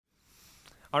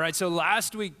All right, so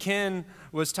last week Ken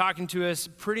was talking to us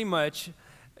pretty much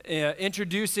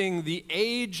introducing the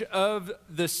age of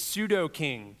the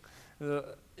pseudo-king.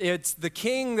 It's the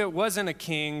king that wasn't a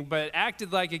king, but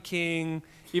acted like a king,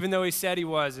 even though he said he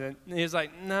wasn't. He's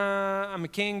like, nah, I'm a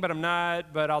king, but I'm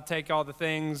not, but I'll take all the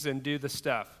things and do the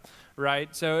stuff,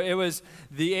 right? So it was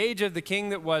the age of the king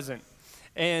that wasn't.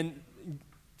 And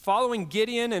following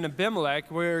Gideon and Abimelech,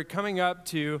 we're going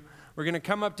to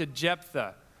come up to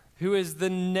Jephthah, who is the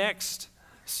next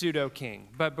pseudo-king.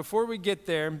 But before we get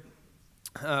there,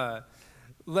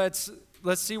 let's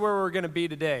see where we're going to be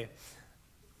today.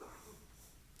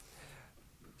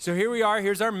 So here we are.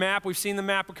 Here's our map. We've seen the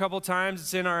map a couple times.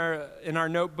 It's in our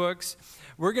notebooks.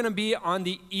 We're going to be on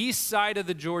the east side of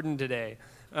the Jordan today,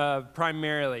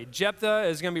 primarily. Jephthah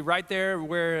is going to be right there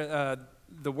where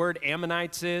the word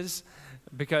Ammonites is,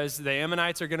 because the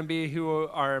Ammonites are going to be who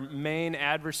our main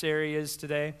adversary is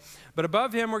today. But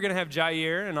above him, we're going to have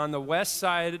Jair, and on the west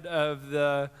side of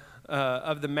the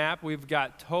map, we've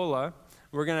got Tola.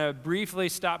 We're going to briefly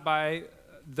stop by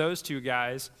those two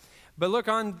guys. But look,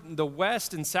 on the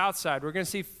west and south side, we're going to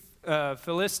see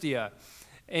Philistia,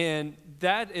 and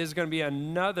that is going to be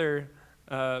another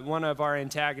one of our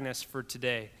antagonists for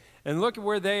today. And look at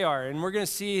where they are, and we're going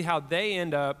to see how they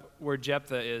end up where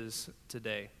Jephthah is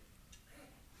today.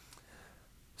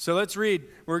 So let's read.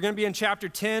 We're going to be in chapter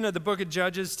 10 of the book of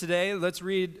Judges today. Let's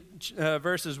read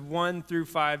verses 1 through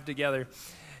 5 together.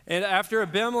 And after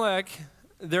Abimelech,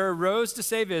 there arose to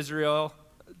save Israel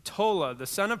Tola, the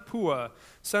son of Puah,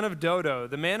 son of Dodo,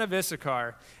 the man of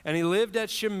Issachar, and he lived at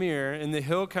Shamir in the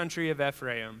hill country of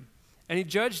Ephraim. And he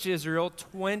judged Israel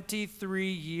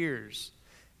 23 years.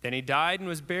 Then he died and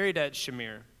was buried at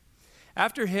Shamir.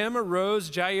 After him arose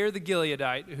Jair the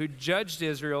Gileadite, who judged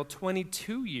Israel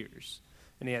 22 years.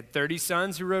 And he had 30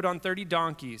 sons who rode on 30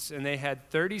 donkeys, and they had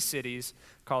 30 cities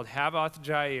called Havoth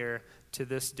Jair to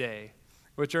this day,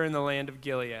 which are in the land of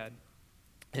Gilead.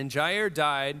 And Jair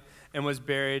died and was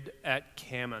buried at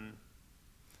Kaman.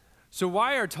 So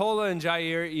why are Tola and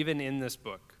Jair even in this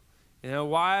book? You know,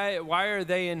 why are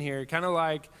they in here? Kind of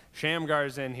like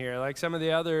Shamgar's in here, like some of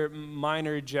the other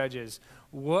minor judges.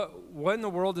 What in the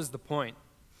world is the point?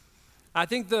 I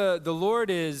think the Lord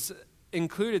is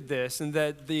included this, and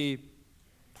that the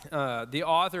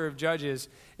author of Judges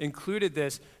included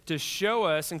this to show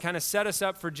us and kind of set us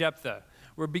up for Jephthah.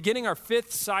 We're beginning our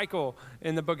fifth cycle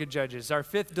in the book of Judges, our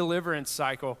fifth deliverance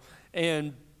cycle.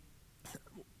 And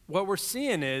what we're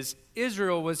seeing is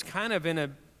Israel was kind of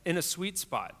in a sweet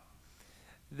spot.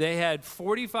 They had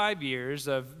 45 years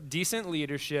of decent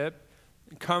leadership,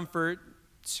 comfort,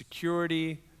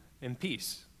 security, and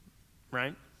peace,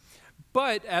 right?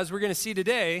 But as we're going to see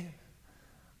today,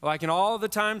 like in all the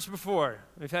times before,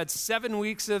 we've had 7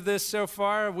 weeks of this so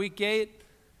far, week 8,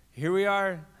 here we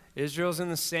are, Israel's in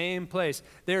the same place.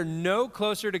 They're no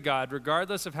closer to God,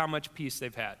 regardless of how much peace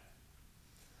they've had.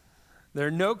 They're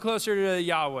no closer to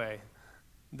Yahweh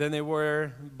than they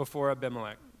were before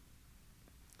Abimelech.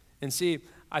 And see,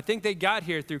 I think they got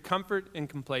here through comfort and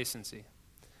complacency.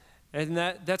 And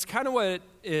that's kind of what,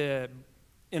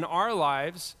 in our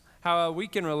lives, how we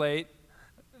can relate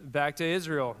back to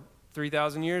Israel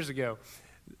 3,000 years ago.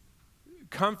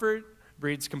 Comfort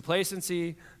breeds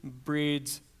complacency,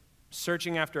 breeds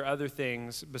searching after other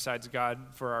things besides God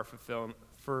for our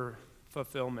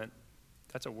fulfillment.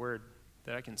 That's a word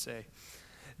that I can say.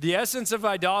 The essence of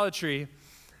idolatry,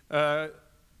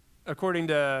 according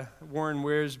to Warren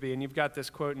Wiersbe, and you've got this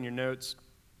quote in your notes,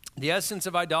 the essence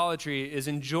of idolatry is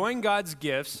enjoying God's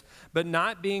gifts but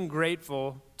not being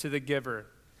grateful to the giver.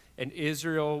 And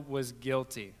Israel was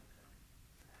guilty.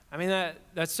 I mean,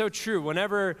 that's so true.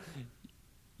 Whenever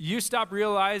you stop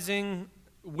realizing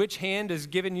which hand is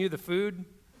giving you the food,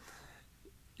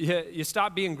 you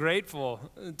stop being grateful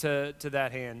to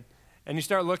that hand, and you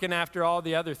start looking after all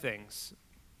the other things.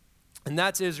 And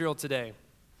that's Israel today.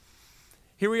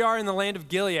 Here we are in the land of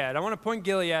Gilead. I want to point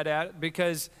Gilead at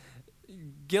because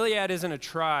Gilead isn't a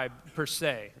tribe per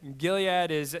se.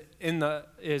 Gilead is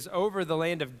over the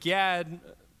land of Gad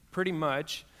pretty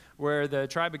much, where the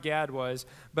tribe of Gad was,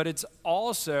 but it's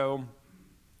also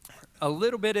a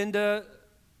little bit into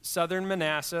southern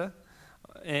Manasseh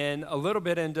and a little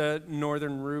bit into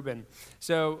northern Reuben.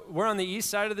 So we're on the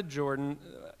east side of the Jordan.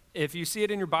 If you see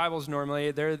it in your Bibles normally,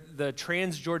 they're the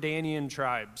Transjordanian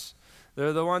tribes.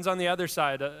 They're the ones on the other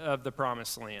side of the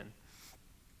Promised Land.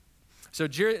 So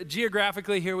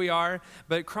geographically, here we are,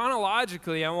 but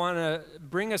chronologically, I want to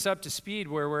bring us up to speed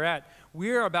where we're at.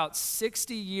 We're about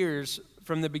 60 years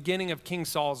from the beginning of King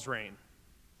Saul's reign.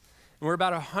 And we're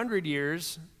about 100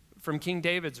 years from King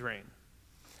David's reign.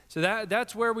 So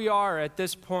that's where we are at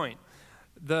this point.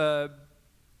 The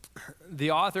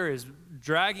the author is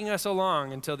dragging us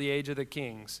along until the age of the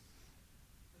kings.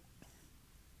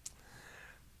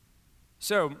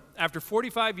 So, after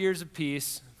 45 years of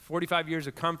peace, 45 years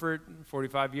of comfort,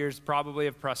 45 years probably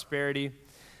of prosperity,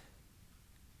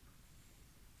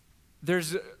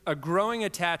 there's a growing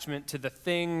attachment to the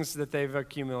things that they've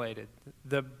accumulated,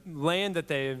 the land that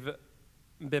they've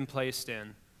been placed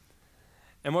in.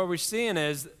 And what we're seeing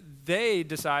is they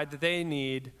decide that they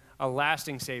need a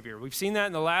lasting Savior. We've seen that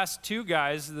in the last two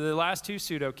guys, the last two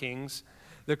pseudo-kings.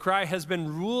 The cry has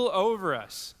been, rule over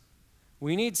us.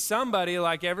 We need somebody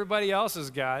like everybody else has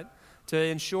got to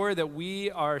ensure that we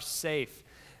are safe.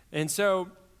 And so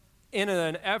in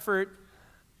an effort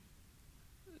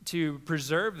to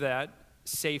preserve that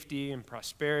safety and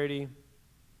prosperity,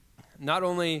 not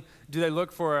only do they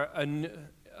look for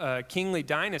a kingly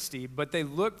dynasty, but they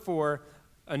look for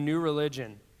a new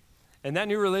religion. And that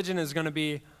new religion is going to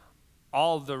be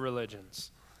all the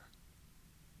religions.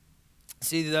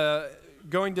 See,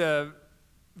 going to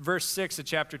verse 6 of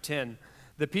chapter 10,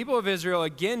 the people of Israel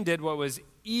again did what was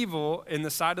evil in the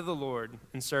sight of the Lord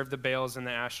and served the Baals and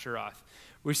the Ashtaroth.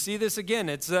 We see this again.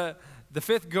 It's the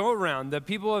fifth go-around. The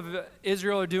people of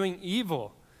Israel are doing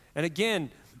evil. And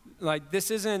again, like this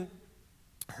isn't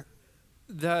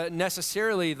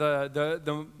necessarily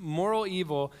the moral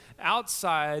evil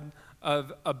outside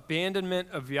of abandonment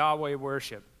of Yahweh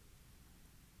worship.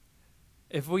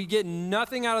 If we get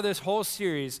nothing out of this whole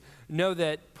series, know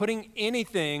that putting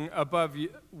anything above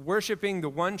worshiping the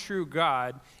one true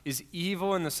God is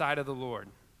evil in the sight of the Lord.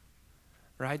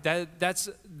 Right? That's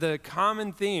the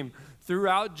common theme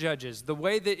throughout Judges. The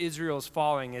way that Israel's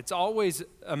falling, it's always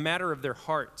a matter of their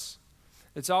hearts.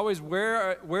 It's always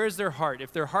where's their heart?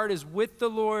 If their heart is with the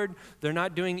Lord, they're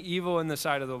not doing evil in the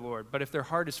sight of the Lord. But if their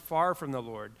heart is far from the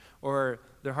Lord, or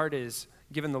their heart is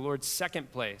given the Lord's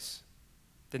second place,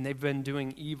 then they've been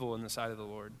doing evil in the sight of the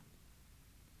Lord.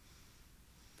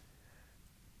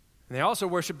 And they also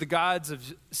worship the gods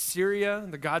of Syria,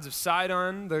 the gods of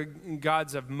Sidon, the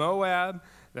gods of Moab,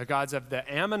 the gods of the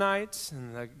Ammonites,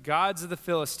 and the gods of the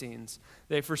Philistines.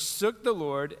 They forsook the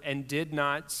Lord and did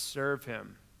not serve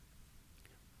him.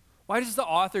 Why does the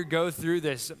author go through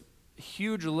this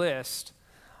huge list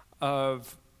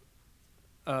of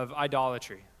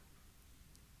idolatry?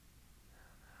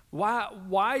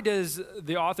 Why does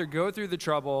the author go through the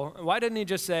trouble? Why didn't he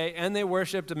just say, and they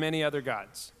worshipped many other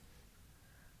gods?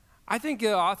 I think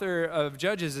the author of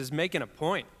Judges is making a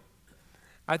point.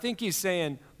 I think he's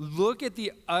saying, look at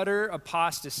the utter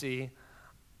apostasy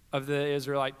of the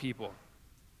Israelite people.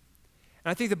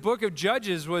 And I think the book of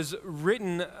Judges was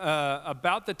written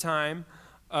about the time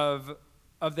of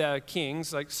the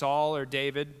kings like Saul or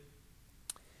David.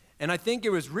 And I think it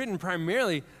was written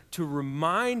primarily to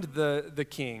remind the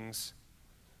kings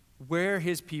where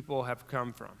his people have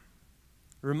come from.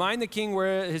 Remind the king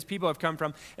where his people have come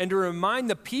from, and to remind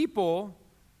the people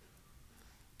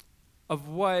of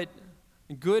what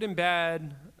good and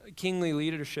bad kingly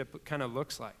leadership kind of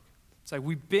looks like. It's like,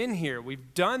 we've been here,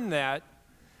 we've done that.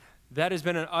 That has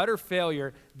been an utter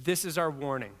failure. This is our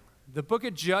warning. The book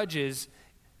of Judges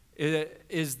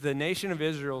is the nation of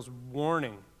Israel's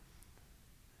warning.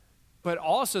 But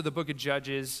also the book of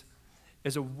Judges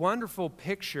is a wonderful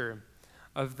picture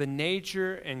of the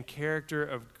nature and character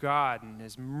of God and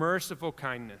his merciful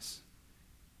kindness.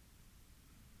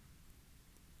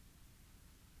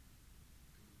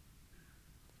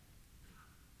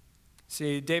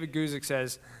 See, David Guzik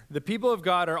says, the people of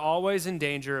God are always in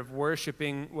danger of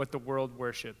worshiping what the world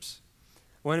worships.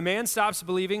 When a man stops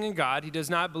believing in God, he does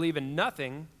not believe in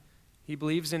nothing, he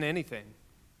believes in anything.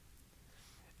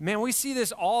 Man, we see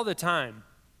this all the time.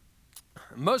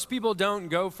 Most people don't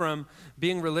go from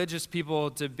being religious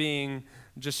people to being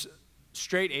just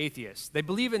straight atheists. They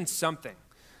believe in something,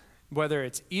 whether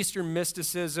it's Eastern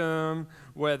mysticism,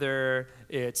 whether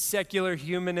it's secular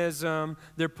humanism.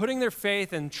 They're putting their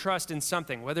faith and trust in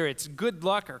something, whether it's good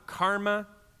luck or karma.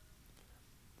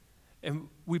 And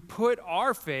we put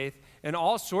our faith in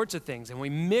all sorts of things, and we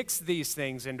mix these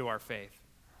things into our faith.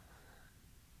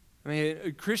 I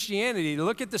mean, Christianity,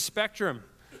 look at the spectrum.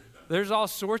 There's all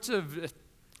sorts of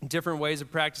different ways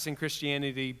of practicing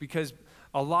Christianity because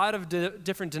a lot of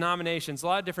different denominations, a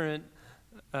lot of different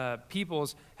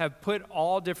peoples have put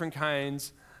all different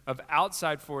kinds of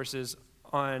outside forces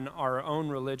on our own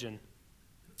religion.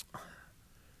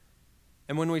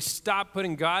 And when we stop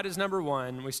putting God as number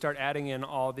one, we start adding in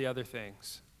all the other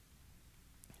things.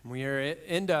 We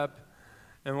end up,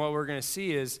 and what we're going to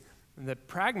see is that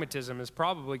pragmatism is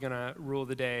probably going to rule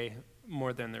the day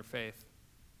more than their faith.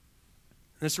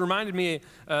 This reminded me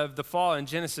of the fall in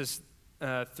Genesis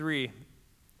 3,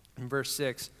 in verse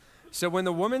 6. So when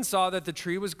the woman saw that the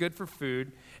tree was good for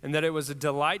food, and that it was a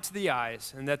delight to the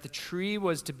eyes, and that the tree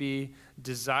was to be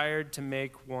desired to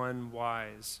make one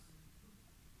wise.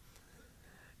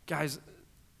 Guys,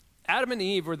 Adam and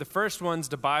Eve were the first ones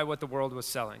to buy what the world was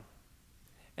selling.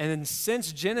 And then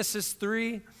since Genesis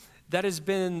 3, that has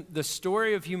been the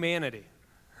story of humanity.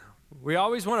 We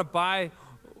always want to buy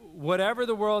whatever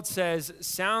the world says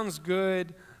sounds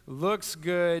good, looks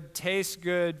good, tastes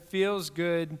good, feels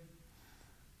good.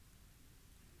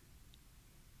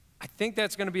 I think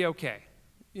that's going to be okay.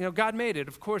 God made it.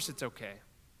 Of course it's okay.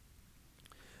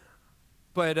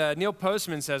 But Neil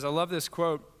Postman says, I love this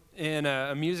quote in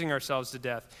Amusing Ourselves to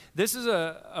Death. This is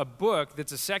a book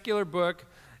that's a secular book,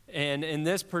 and in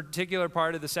this particular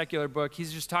part of the secular book,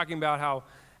 he's just talking about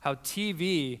how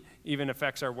TV even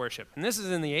affects our worship. And this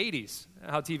is in the 80s,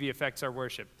 how TV affects our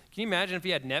worship. Can you imagine if he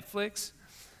had Netflix?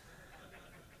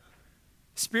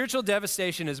 Spiritual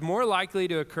devastation is more likely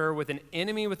to occur with an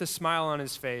enemy with a smile on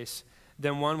his face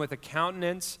than one with a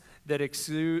countenance that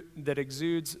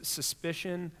exudes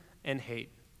suspicion and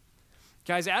hate.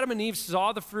 Guys, Adam and Eve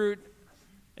saw the fruit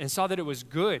and saw that it was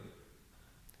good.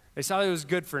 They saw that it was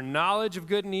good for knowledge of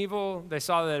good and evil. They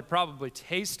saw that it probably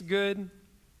tastes good.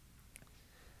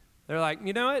 They're like,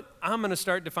 you know what? I'm going to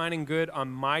start defining good on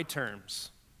my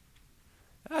terms.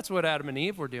 That's what Adam and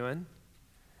Eve were doing.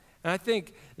 And I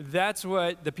think that's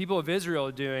what the people of Israel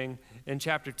are doing in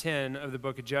chapter 10 of the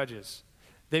book of Judges.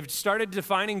 They've started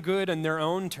defining good on their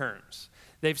own terms.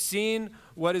 They've seen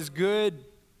what is good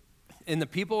in the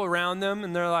people around them,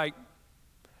 and they're like,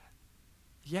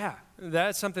 yeah,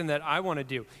 that's something that I want to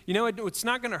do. It's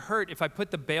not going to hurt if I put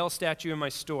the Baal statue in my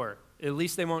store. At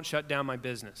least they won't shut down my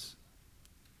business.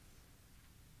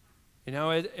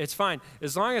 It's fine.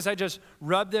 As long as I just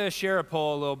rub the Asherah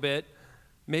pole a little bit,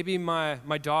 maybe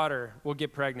my daughter will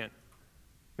get pregnant.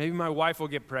 Maybe my wife will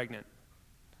get pregnant.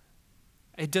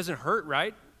 It doesn't hurt,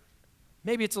 right?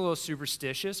 Maybe it's a little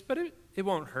superstitious, but it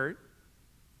won't hurt.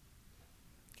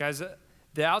 Guys,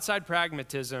 the outside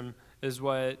pragmatism is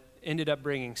what ended up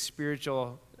bringing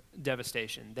spiritual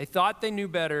devastation. They thought they knew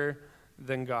better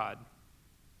than God.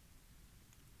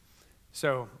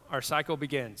 So our cycle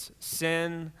begins.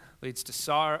 Sin leads to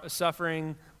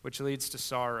suffering, which leads to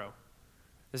sorrow.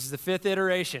 This is the fifth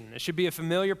iteration. It should be a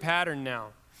familiar pattern now.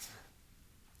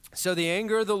 So the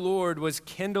anger of the Lord was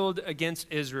kindled against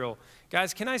Israel.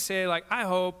 Guys, can I say, I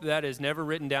hope that is never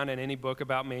written down in any book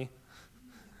about me.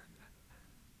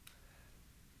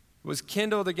 Was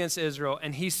kindled against Israel,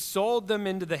 and he sold them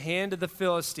into the hand of the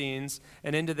Philistines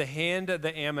and into the hand of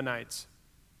the Ammonites.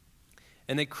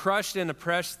 And they crushed and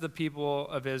oppressed the people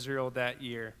of Israel that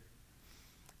year.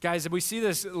 Guys, we see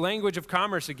this language of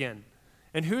commerce again.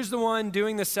 And who's the one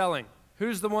doing the selling?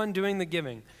 Who's the one doing the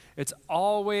giving? It's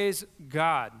always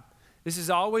God. This is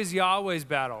always Yahweh's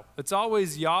battle. It's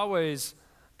always Yahweh's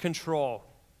control.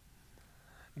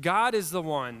 God is the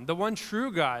one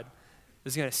true God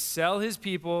is going to sell his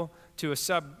people to a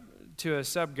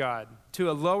sub-god, to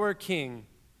a lower king,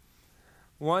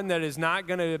 one that is not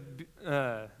going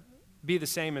to be the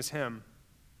same as him.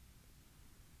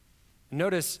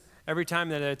 Notice every time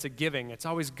that it's a giving, it's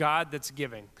always God that's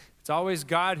giving. It's always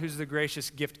God who's the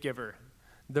gracious gift giver,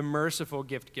 the merciful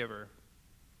gift giver.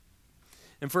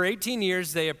 And for 18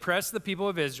 years, they oppressed the people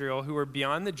of Israel who were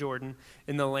beyond the Jordan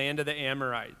in the land of the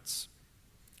Amorites,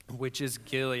 which is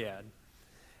Gilead.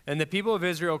 And the people of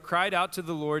Israel cried out to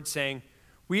the Lord, saying,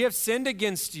 "We have sinned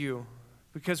against you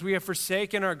because we have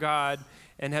forsaken our God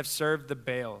and have served the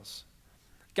Baals."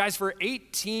 Guys, for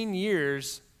 18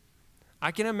 years,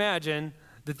 I can imagine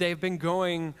that they've been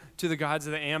going to the gods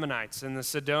of the Ammonites and the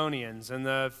Sidonians and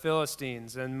the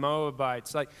Philistines and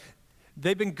Moabites.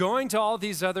 They've been going to all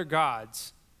these other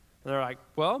gods. And they're like,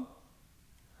 well,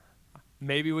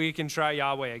 maybe we can try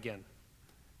Yahweh again.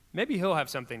 Maybe he'll have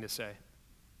something to say.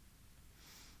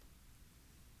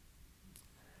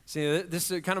 See,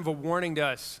 this is kind of a warning to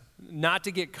us not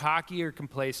to get cocky or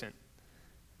complacent.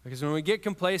 Because when we get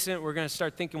complacent, we're going to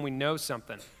start thinking we know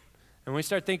something. And when we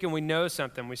start thinking we know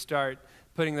something, we start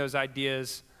putting those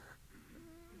ideas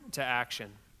to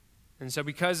action. And so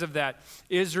because of that,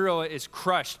 Israel is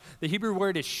crushed. The Hebrew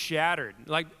word is shattered.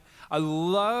 I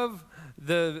love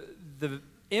the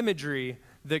imagery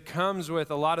that comes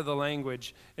with a lot of the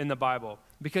language in the Bible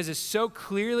because it so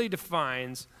clearly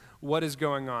defines what is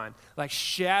going on.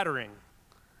 Shattering.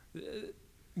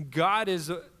 God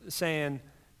is saying,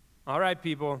 all right,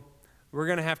 people, we're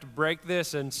going to have to break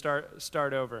this and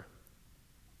start over.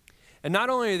 And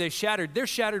not only are they shattered, they're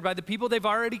shattered by the people they've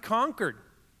already conquered.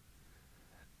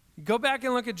 Go back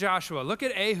and look at Joshua. Look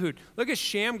at Ehud. Look at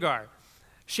Shamgar.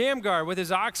 Shamgar with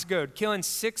his ox goad killing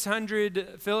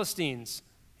 600 Philistines.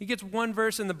 He gets one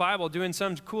verse in the Bible doing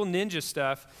some cool ninja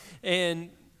stuff, and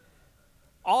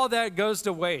all of that goes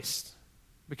to waste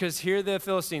because here the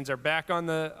Philistines are back on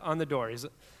the door.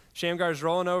 Shamgar's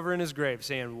rolling over in his grave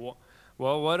saying,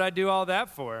 well, what'd I do all that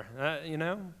for? I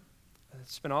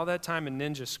spent all that time in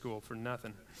ninja school for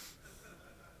nothing.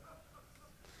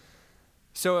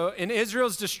 So in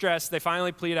Israel's distress, they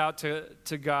finally plead out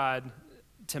to God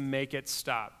to make it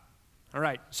stop. All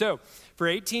right, so for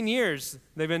 18 years,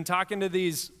 they've been talking to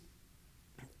these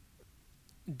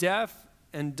deaf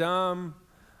and dumb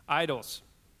idols.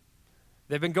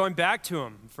 They've been going back to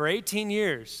them for 18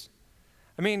 years.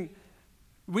 I mean,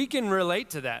 we can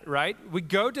relate to that, right? We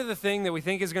go to the thing that we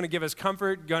think is going to give us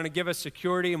comfort, going to give us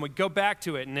security, and we go back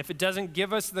to it. And if it doesn't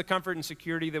give us the comfort and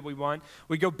security that we want,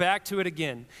 we go back to it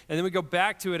again. And then we go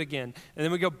back to it again. And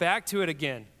then we go back to it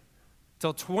again.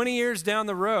 Till 20 years down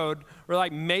the road, we're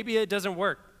like, maybe it doesn't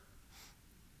work.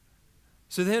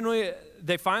 So then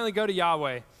they finally go to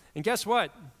Yahweh. And guess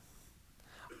what?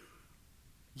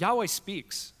 Yahweh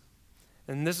speaks.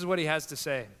 And this is what he has to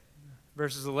say.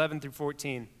 Verses 11 through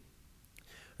 14.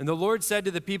 And the Lord said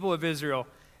to the people of Israel,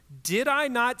 did I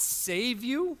not save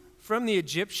you from the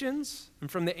Egyptians and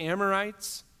from the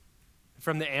Amorites, and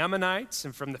from the Ammonites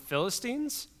and from the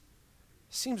Philistines?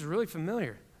 Seems really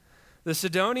familiar. The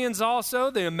Sidonians also,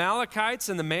 the Amalekites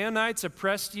and the Maonites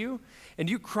oppressed you, and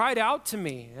you cried out to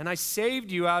me, and I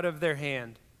saved you out of their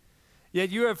hand.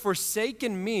 Yet you have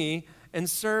forsaken me and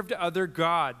served other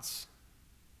gods.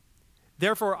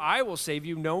 Therefore I will save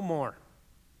you no more.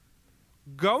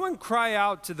 Go and cry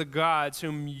out to the gods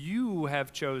whom you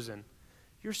have chosen.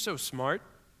 You're so smart.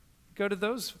 Go to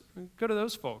those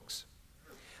folks.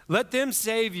 Let them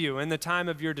save you in the time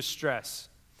of your distress.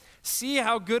 See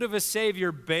how good of a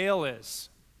Savior Baal is.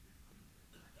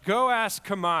 Go ask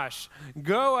Kamash.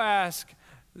 Go ask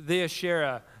the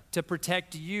Asherah to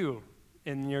protect you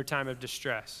in your time of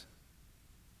distress.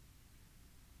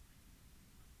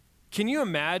 Can you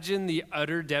imagine the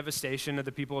utter devastation of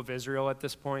the people of Israel at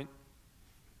this point?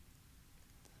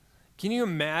 Can you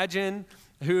imagine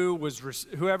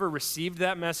whoever received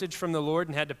that message from the Lord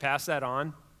and had to pass that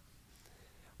on?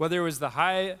 Whether it was a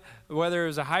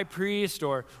high priest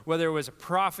or whether it was a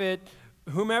prophet,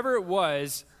 whomever it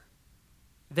was,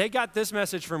 they got this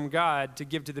message from God to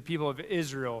give to the people of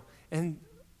Israel. And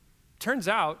turns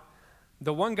out,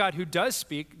 the one God who does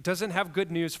speak doesn't have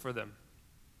good news for them.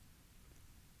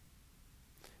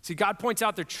 See, God points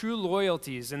out their true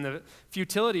loyalties and the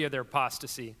futility of their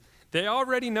apostasy. They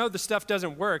already know the stuff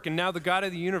doesn't work, and now the God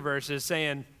of the universe is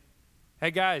saying,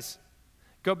 hey guys,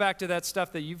 go back to that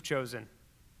stuff that you've chosen.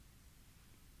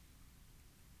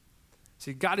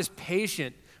 See, God is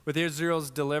patient with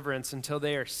Israel's deliverance until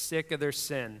they are sick of their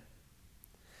sin.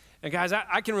 And guys,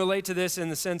 I can relate to this in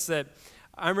the sense that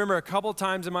I remember a couple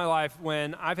times in my life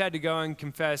when I've had to go and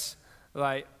confess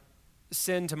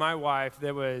sin to my wife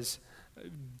that was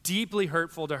deeply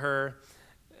hurtful to her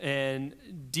and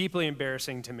deeply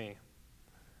embarrassing to me.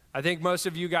 I think most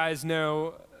of you guys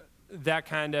know that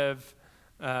kind of,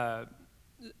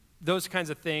 those kinds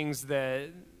of things that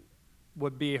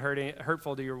would be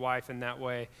hurtful to your wife in that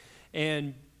way.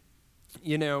 And,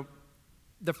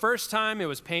 the first time it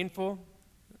was painful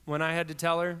when I had to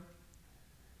tell her.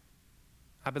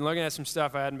 I've been looking at some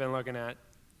stuff I hadn't been looking at,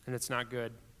 and it's not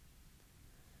good.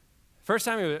 First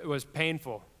time it was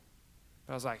painful.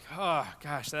 I was like, oh,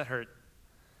 gosh, that hurt.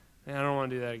 Man, I don't want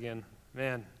to do that again.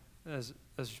 Man, that's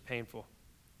just painful.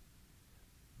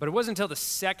 But it wasn't until the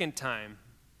second time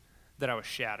that I was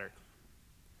shattered.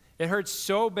 It hurt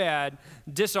so bad,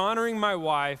 dishonoring my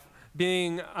wife,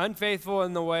 being unfaithful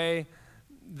in the way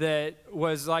that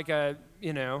was like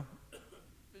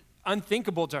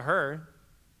unthinkable to her.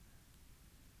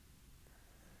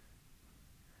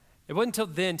 It wasn't until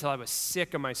then, until I was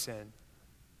sick of my sin,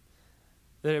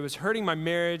 that it was hurting my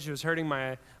marriage, it was hurting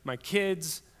my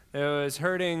kids, it was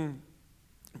hurting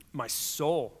my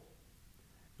soul.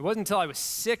 It wasn't until I was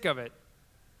sick of it,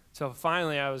 until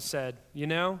finally I was said,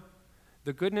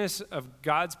 the goodness of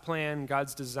God's plan,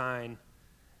 God's design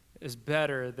is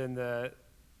better than the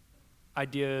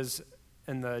ideas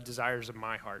and the desires of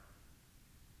my heart.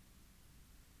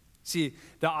 See,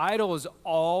 the idol is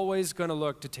always going to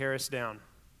look to tear us down.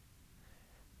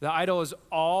 The idol is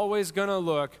always going to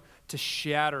look to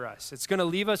shatter us. It's going to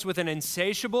leave us with an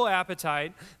insatiable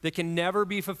appetite that can never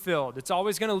be fulfilled. It's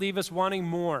always going to leave us wanting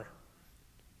more.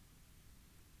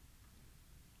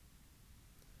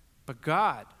 But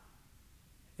God,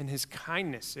 in his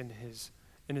kindness, in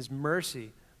his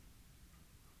mercy,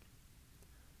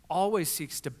 always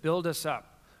seeks to build us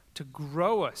up, to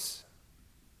grow us.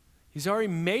 He's already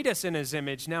made us in his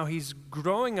image. Now he's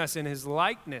growing us in his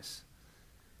likeness.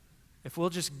 if we'll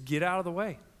just get out of the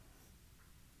way.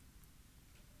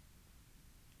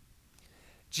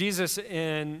 Jesus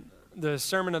in the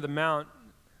Sermon on the Mount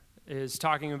is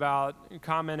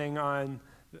commenting on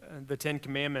the Ten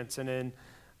Commandments. And in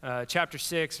chapter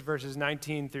 6, verses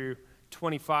 19 through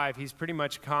 25, he's pretty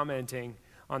much commenting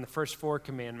on the first 4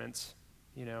 commandments.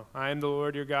 You know, I am the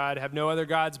Lord your God, have no other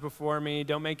gods before me,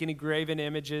 don't make any graven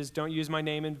images, don't use my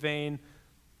name in vain.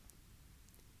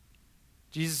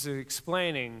 Jesus is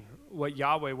explaining what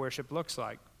Yahweh worship looks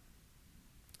like.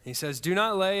 He says, do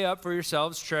not lay up for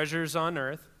yourselves treasures on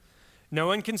earth. No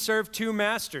one can serve 2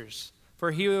 masters,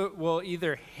 for he will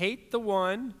either hate the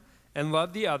one and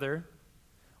love the other,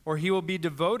 or he will be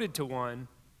devoted to one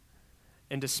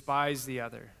and despise the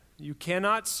other. You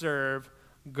cannot serve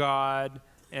God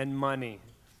and money.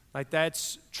 Like,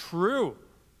 that's true.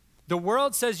 The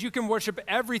world says you can worship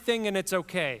everything and it's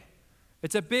okay.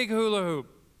 It's a big hula hoop.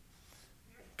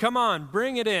 Come on,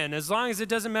 bring it in. As long as it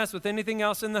doesn't mess with anything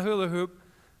else in the hula hoop,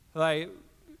 like,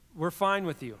 we're fine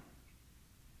with you.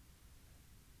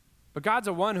 But God's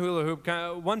a one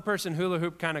person hula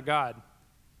hoop kind of God.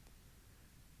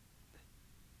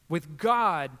 With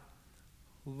God,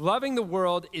 loving the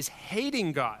world is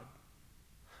hating God.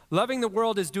 Loving the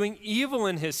world is doing evil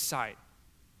in his sight.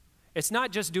 It's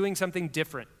not just doing something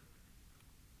different.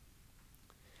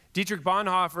 Dietrich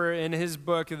Bonhoeffer, in his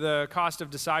book, The Cost of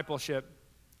Discipleship,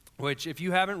 which if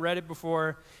you haven't read it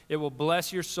before, it will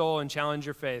bless your soul and challenge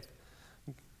your faith.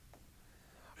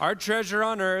 Our treasure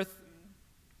on earth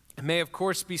may, of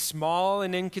course, be small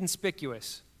and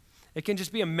inconspicuous. It can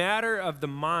just be a matter of the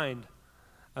mind,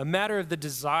 a matter of the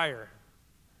desire.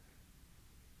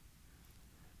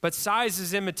 But size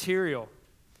is immaterial.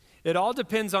 It all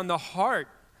depends on the heart,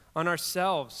 on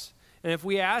ourselves. And if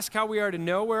we ask how we are to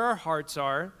know where our hearts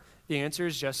are, the answer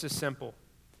is just as simple.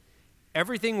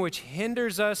 Everything which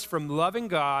hinders us from loving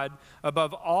God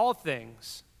above all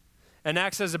things and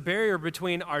acts as a barrier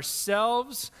between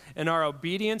ourselves and our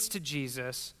obedience to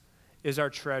Jesus is our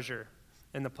treasure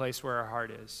and the place where our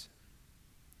heart is.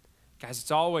 Guys,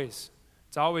 it's always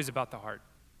about the heart.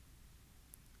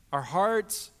 Our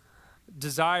heart's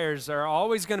desires are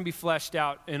always going to be fleshed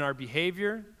out in our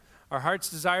behavior. Our heart's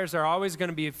desires are always going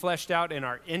to be fleshed out in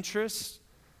our interests.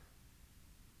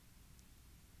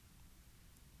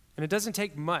 And it doesn't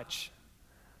take much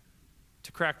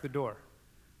to crack the door.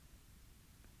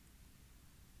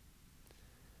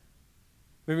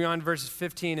 Moving on to verses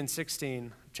 15 and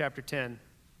 16, chapter 10.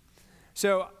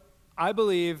 So I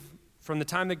believe from the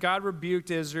time that God rebuked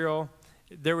Israel,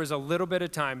 there was a little bit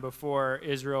of time before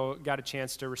Israel got a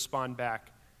chance to respond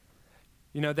back.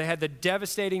 You know, they had the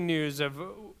devastating news of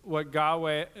what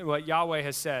Yahweh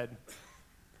has said.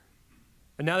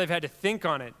 And now they've had to think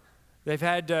on it. They've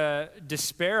had to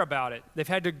despair about it. They've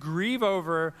had to grieve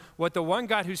over what the one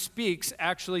God who speaks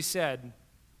actually said.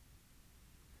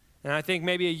 And I think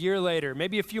maybe a year later,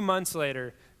 maybe a few months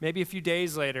later, maybe a few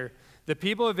days later, the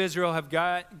people of Israel have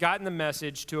gotten the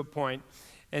message to a point,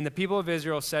 and the people of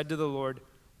Israel said to the Lord,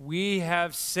 "We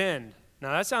have sinned."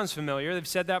 Now that sounds familiar. They've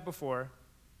said that before.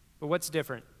 But what's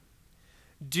different?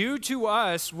 "Do to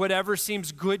us whatever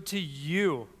seems good to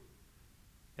you."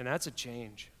 And that's a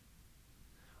change.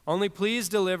 "Only please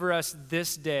deliver us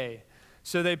this day."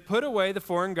 So they put away the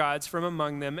foreign gods from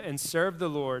among them and served the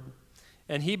Lord.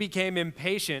 And he became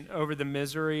impatient over the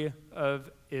misery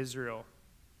of Israel.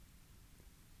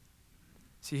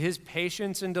 See, his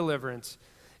patience and deliverance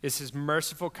is his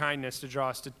merciful kindness to draw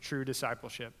us to true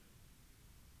discipleship.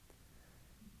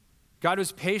 God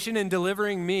was patient in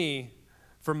delivering me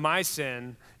from my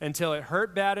sin until it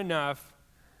hurt bad enough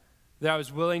that I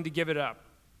was willing to give it up.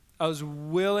 I was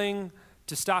willing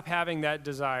to stop having that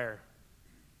desire.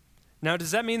 Now,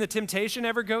 does that mean the temptation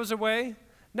ever goes away?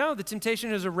 No, the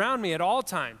temptation is around me at all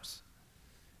times.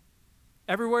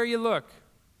 Everywhere you look,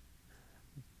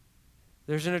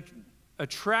 there's an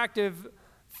attractive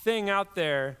thing out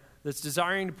there that's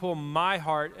desiring to pull my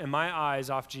heart and my eyes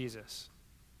off Jesus.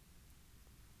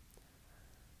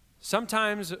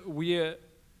 Sometimes we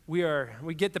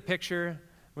get the picture,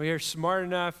 we are smart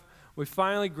enough, we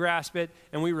finally grasp it,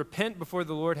 and we repent before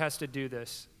the Lord has to do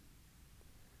this.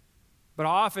 But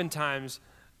oftentimes,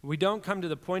 we don't come to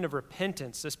the point of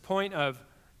repentance, this point of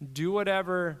do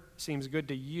whatever seems good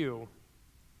to you,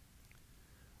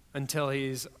 until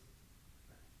he's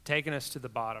taken us to the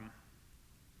bottom.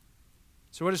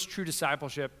 So what does true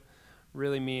discipleship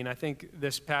really mean? I think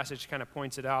this passage kind of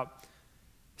points it out.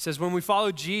 It says, when we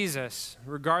follow Jesus,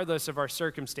 regardless of our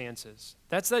circumstances,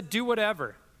 that's that do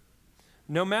whatever.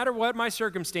 No matter what my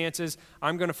circumstances,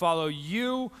 I'm going to follow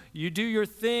you. You do your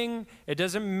thing. It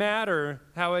doesn't matter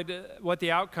what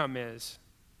the outcome is.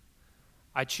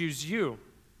 I choose you.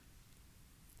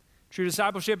 True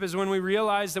discipleship is when we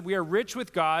realize that we are rich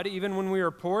with God even when we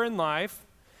are poor in life,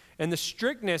 and the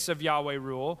strictness of Yahweh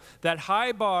rule, that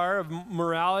high bar of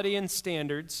morality and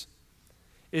standards,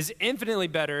 is infinitely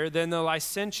better than the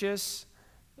licentiousness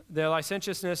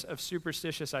of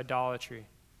superstitious idolatry.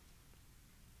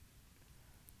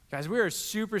 Guys, we are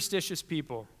superstitious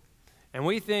people, and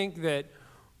we think that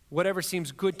whatever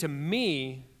seems good to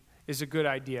me is a good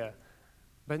idea,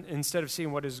 but instead of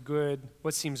seeing what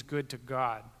seems good to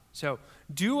God. So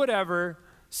do whatever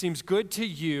seems good to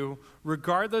you,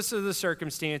 regardless of the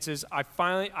circumstances.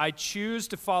 I choose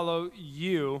to follow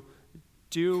you.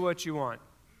 Do what you want.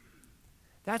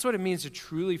 That's what it means to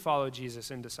truly follow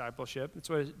Jesus in discipleship. That's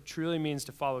what it truly means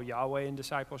to follow Yahweh in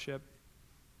discipleship.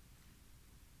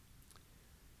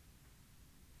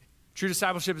 True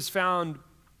discipleship is found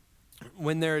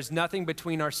when there is nothing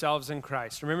between ourselves and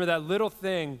Christ. Remember that little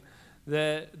thing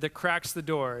that cracks the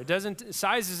door.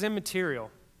 Size is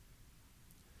immaterial.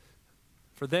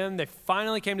 For them, they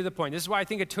finally came to the point. This is why I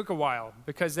think it took a while,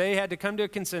 because they had to come to a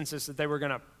consensus that they were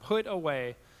going to put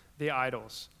away the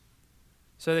idols.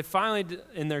 So they finally,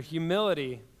 in their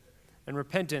humility and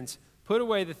repentance, put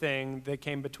away the thing that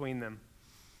came between them.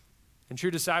 And true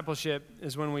discipleship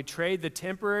is when we trade the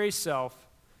temporary self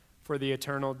for the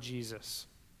eternal Jesus.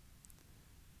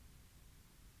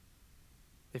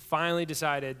 They finally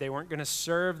decided they weren't going to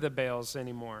serve the Baals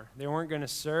anymore. They weren't going to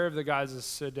serve the gods of the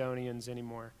Sidonians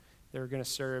anymore. They were going to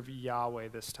serve Yahweh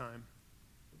this time.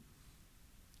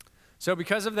 So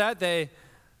because of that, they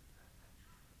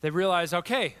realized,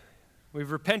 okay,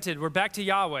 we've repented. We're back to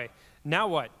Yahweh. Now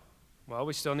what? Well,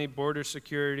 we still need border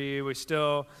security. We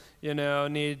still,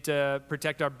 need to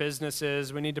protect our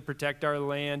businesses. We need to protect our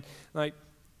land.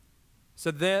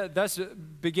 So thus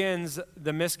begins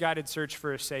the misguided search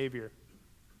for a Savior.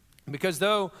 Because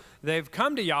though they've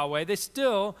come to Yahweh, they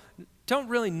still don't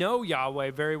really know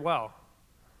Yahweh very well.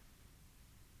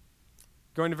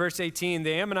 Going to verse 18,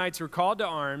 the Ammonites were called to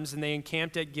arms, and they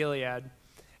encamped at Gilead.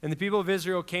 And the people of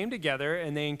Israel came together,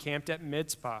 and they encamped at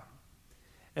Mizpah.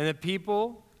 And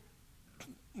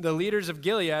the leaders of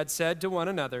Gilead, said to one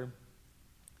another,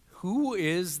 "Who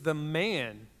is the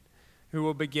man who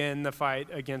will begin the fight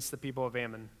against the people of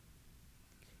Ammon?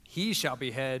 He shall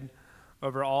be head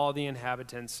over all the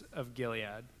inhabitants of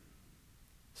Gilead."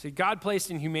 See, God placed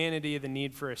in humanity the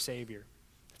need for a Savior.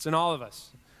 It's in all of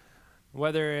us.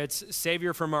 Whether it's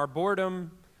Savior from our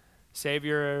boredom,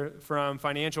 Savior from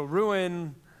financial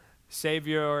ruin,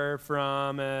 Savior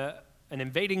from an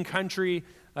invading country,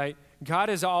 God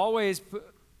is always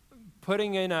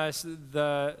putting in us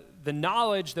the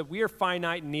knowledge that we are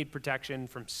finite and need protection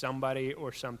from somebody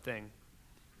or something.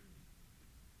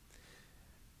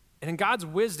 And in God's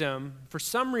wisdom, for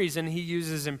some reason, he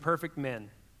uses imperfect men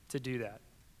to do that.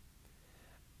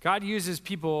 God uses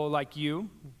people like you.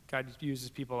 God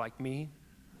uses people like me.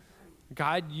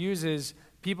 God uses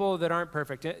people that aren't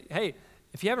perfect. Hey,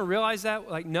 if you haven't realized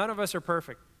that, none of us are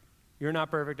perfect. You're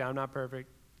not perfect. I'm not perfect.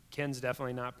 Ken's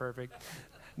definitely not perfect.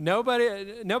 Nobody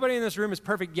in this room is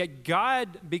perfect, yet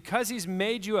God, because he's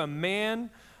made you a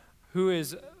man who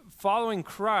is following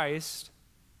Christ,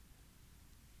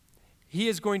 he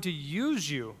is going to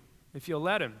use you if you'll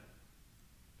let him.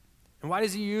 And why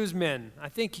does he use men? I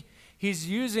think he's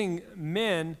using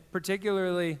men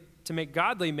particularly to make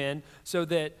godly men so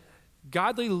that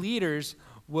godly leaders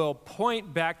will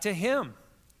point back to him.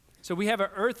 So we have an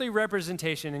earthly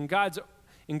representation. In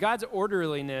God's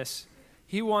orderliness,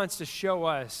 he wants to show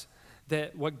us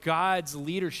that what God's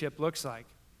leadership looks like.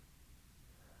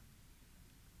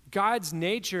 God's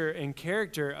nature and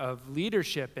character of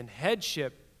leadership and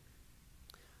headship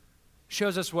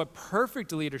shows us what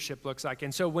perfect leadership looks like.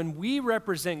 And so when we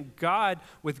represent God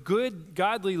with good,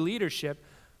 godly leadership,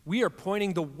 we are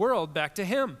pointing the world back to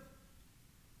him.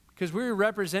 Because we're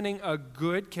representing a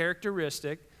good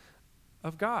characteristic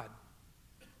of God.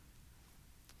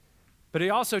 But he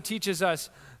also teaches us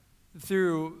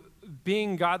through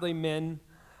being godly men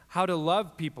how to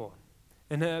love people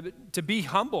and to be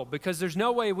humble, because there's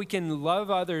no way we can love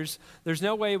others. There's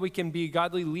no way we can be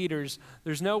godly leaders.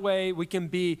 There's no way we can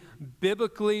be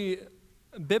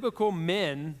biblical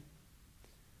men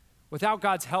without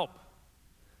God's help.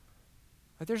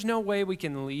 There's no way we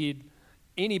can lead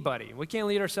anybody. We can't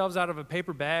lead ourselves out of a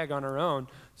paper bag on our own.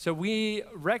 So we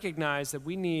recognize that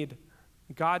we need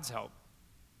God's help.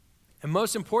 And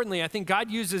most importantly, I think God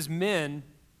uses men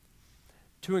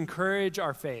to encourage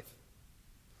our faith.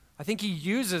 I think he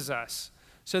uses us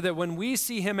so that when we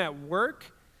see him at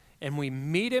work and we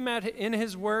meet him in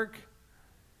his work,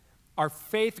 our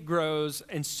faith grows,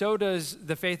 and so does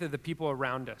the faith of the people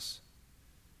around us.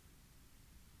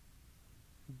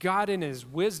 God in his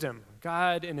wisdom,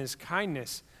 God in his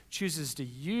kindness, chooses to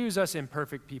use us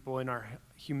imperfect people in our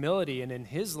humility and in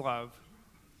his love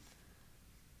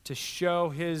to show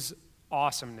his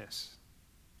awesomeness.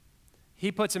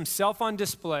 He puts himself on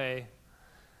display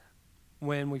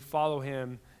when we follow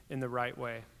him in the right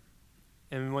way.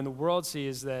 And when the world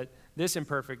sees that this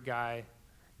imperfect guy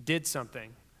did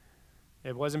something,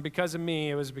 it wasn't because of me,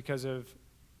 it was because of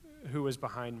who was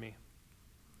behind me.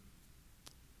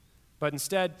 But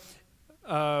instead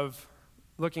of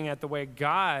looking at the way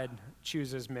God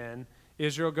chooses men,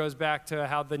 Israel goes back to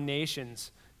how the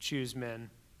nations choose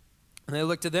men. And they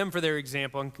look to them for their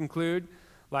example and conclude,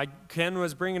 like Ken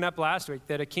was bringing up last week,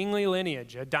 that a kingly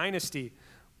lineage, a dynasty,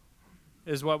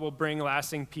 is what will bring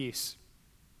lasting peace.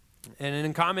 And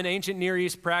in common ancient Near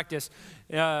East practice,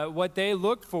 what they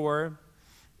look for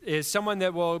is someone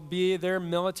that will be their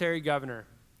military governor.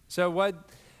 So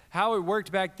how it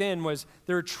worked back then was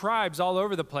there were tribes all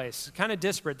over the place, kind of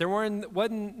disparate. There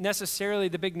wasn't necessarily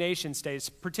the big nation states,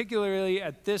 particularly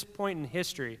at this point in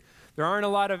history. There aren't a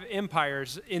lot of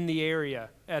empires in the area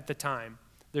at the time.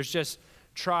 There's just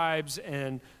tribes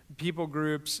and people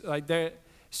groups like that.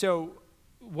 So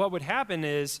what would happen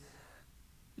is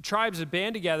tribes would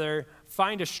band together,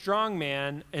 find a strong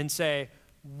man, and say,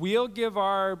 we'll give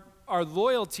our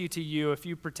loyalty to you if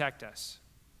you protect us.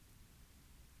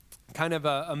 Kind of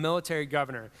a military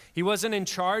governor. He wasn't in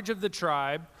charge of the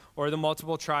tribe or the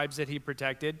multiple tribes that he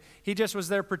protected. He just was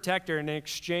their protector in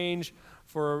exchange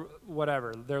for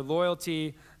whatever, their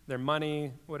loyalty, their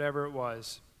money, whatever it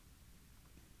was.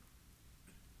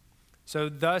 So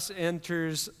thus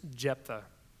enters Jephthah.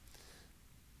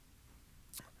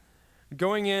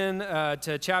 Going in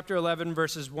to chapter 11,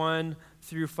 verses 1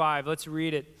 through 5, let's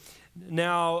read it.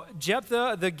 Now,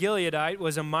 Jephthah the Gileadite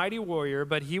was a mighty warrior,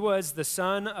 but he was the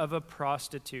son of a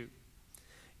prostitute.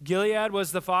 Gilead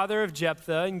was the father of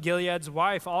Jephthah, and Gilead's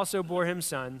wife also bore him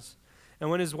sons. And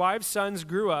when his wife's sons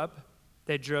grew up,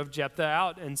 they drove Jephthah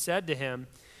out and said to him,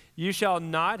 you shall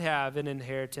not have an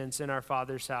inheritance in our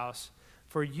father's house,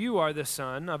 for you are the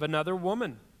son of another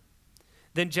woman.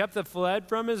 Then Jephthah fled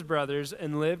from his brothers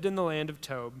and lived in the land of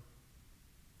Tob.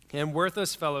 And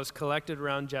worthless fellows collected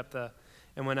around Jephthah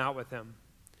and went out with him.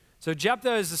 So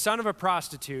Jephthah is the son of a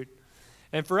prostitute.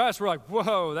 And for us, we're like,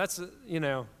 whoa, that's a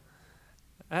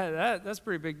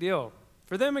pretty big deal.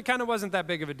 For them, it kind of wasn't that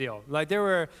big of a deal. Like there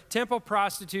were temple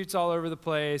prostitutes all over the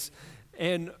place.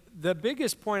 And the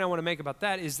biggest point I want to make about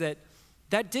that is that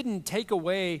didn't take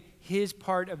away his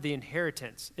part of the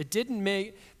inheritance. It didn't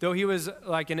make, though he was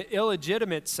like an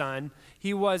illegitimate son,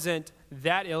 he wasn't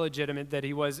that illegitimate that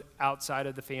he was outside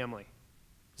of the family.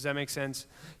 Does that make sense?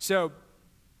 So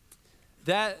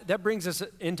that brings us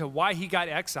into why he got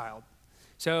exiled.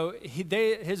 So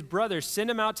his brothers sent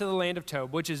him out to the land of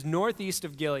Tob, which is northeast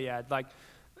of Gilead, like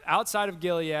outside of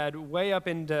Gilead, way up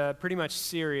into pretty much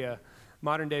Syria,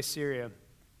 modern-day Syria.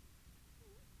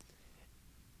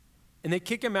 And they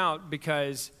kick him out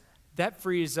because that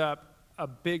frees up a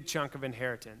big chunk of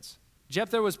inheritance.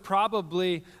 Jephthah was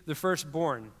probably the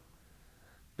firstborn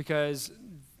because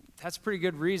that's a pretty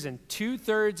good reason.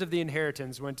 2/3 of the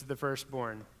inheritance went to the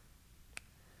firstborn.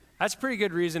 That's a pretty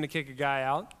good reason to kick a guy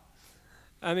out.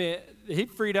 I mean, he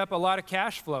freed up a lot of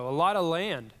cash flow, a lot of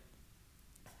land.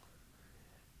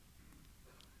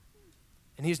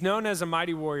 And he's known as a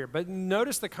mighty warrior. But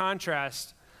notice the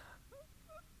contrast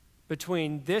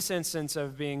between this instance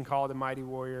of being called a mighty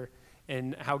warrior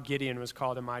and how Gideon was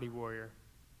called a mighty warrior.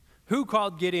 Who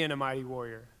called Gideon a mighty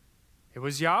warrior? It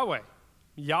was Yahweh.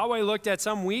 Yahweh looked at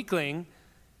some weakling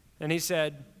and he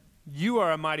said, you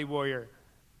are a mighty warrior.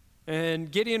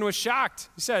 And Gideon was shocked.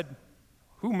 He said,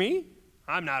 who, me?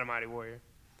 I'm not a mighty warrior.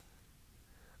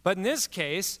 But in this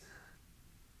case,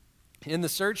 in the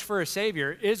search for a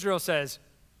savior, Israel says,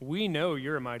 we know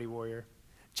you're a mighty warrior.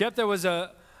 Jephthah was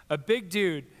a big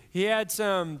dude. He had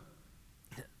some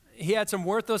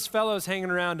worthless fellows hanging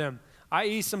around him,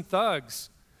 i.e. some thugs.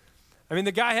 I mean,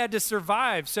 the guy had to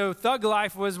survive, so thug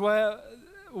life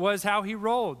was how he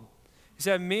rolled. He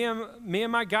said, me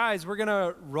and my guys, we're going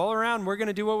to roll around, we're going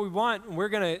to do what we want, and we're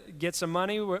going to get some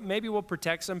money, maybe we'll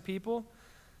protect some people.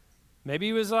 Maybe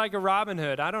he was like a Robin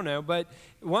Hood, I don't know, but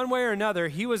one way or another,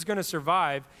 he was going to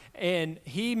survive, and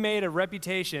he made a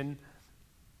reputation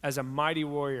as a mighty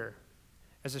warrior,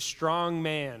 as a strong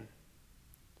man.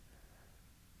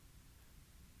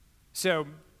 So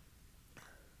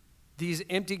these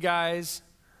empty guys,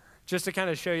 just to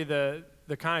kind of show you the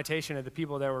connotation of the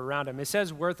people that were around him, it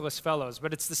says worthless fellows,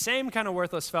 but it's the same kind of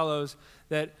worthless fellows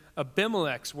that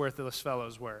Abimelech's worthless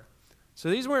fellows were. So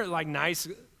these weren't like nice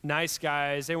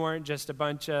guys. They weren't just a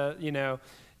bunch of,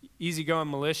 easygoing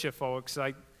militia folks.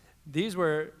 Like These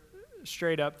were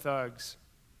straight up thugs.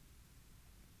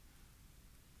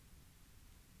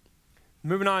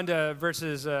 Moving on to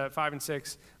verses 5 and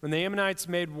 6. When the Ammonites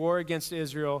made war against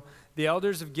Israel, the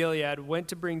elders of Gilead went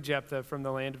to bring Jephthah from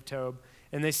the land of Tob.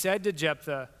 And they said to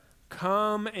Jephthah,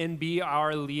 "Come and be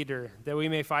our leader, that we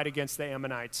may fight against the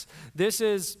Ammonites." This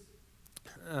is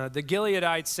the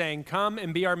Gileadites saying, "Come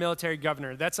and be our military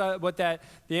governor." That's what the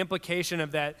implication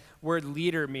of that word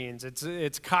leader means. It's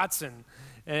katzin,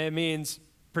 and it means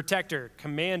protector,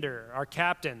 commander, our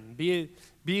captain. Be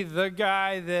the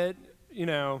guy that,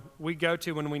 we go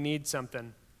to when we need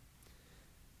something.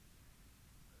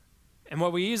 And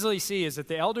what we easily see is that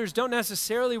the elders don't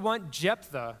necessarily want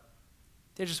Jephthah.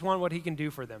 They just want what he can do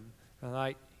for them. They're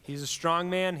like, he's a strong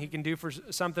man. He can do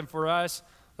something for us.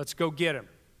 Let's go get him.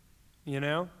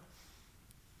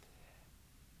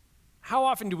 How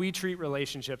often do we treat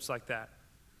relationships like that?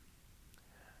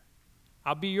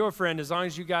 I'll be your friend as long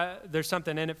as there's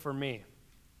something in it for me.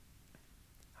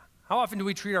 How often do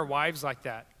we treat our wives like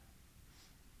that?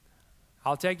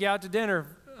 I'll take you out to dinner,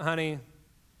 honey,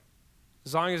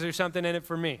 as long as there's something in it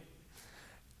for me.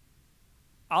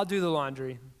 I'll do the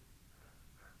laundry.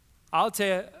 I'll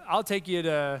take you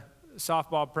to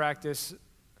softball practice,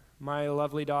 my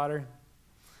lovely daughter.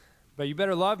 But you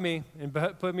better love me and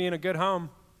put me in a good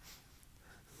home.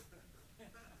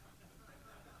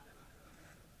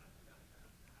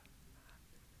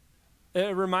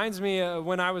 It reminds me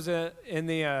when I was in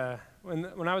the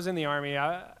Army.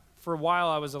 For a while,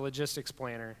 I was a logistics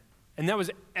planner, and that was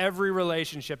every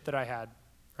relationship that I had.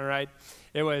 All right,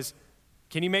 it was,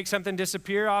 can you make something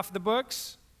disappear off the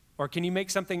books, or can you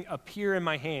make something appear in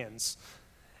my hands?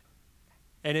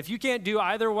 And if you can't do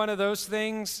either one of those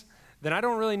things, then I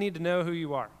don't really need to know who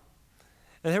you are.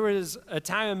 And there was a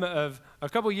time of a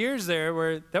couple years there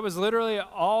where that was literally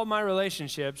all my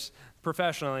relationships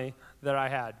professionally that I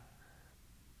had.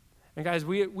 And guys,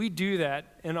 we do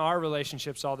that in our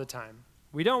relationships all the time.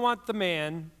 We don't want the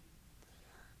man.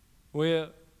 We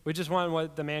just want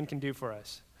what the man can do for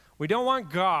us. We don't want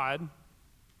God,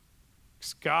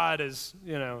 because God is,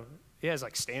 he has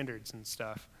like standards and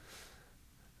stuff.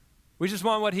 We just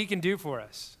want what he can do for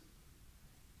us.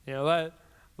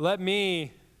 Let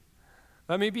me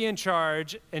be in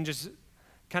charge and just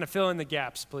kind of fill in the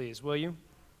gaps, please, will you?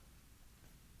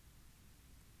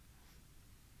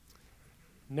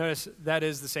 Notice that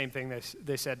is the same thing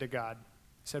they said to God.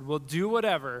 They said, "We'll do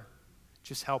whatever,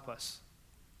 just help us."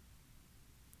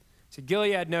 So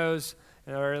Gilead knows,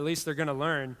 or at least they're going to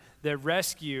learn, that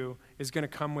rescue is going to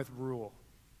come with rule.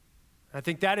 I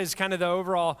think that is kind of the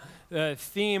overall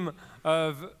theme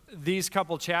of these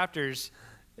couple chapters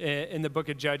in the book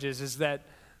of Judges, is that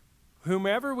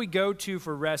whomever we go to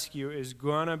for rescue is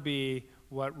going to be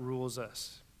what rules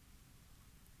us.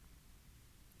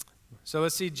 So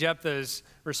let's see Jephthah's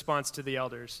response to the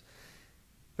elders.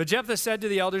 But Jephthah said to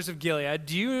the elders of Gilead,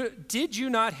 "Did you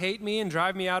not hate me and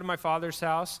drive me out of my father's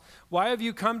house? Why have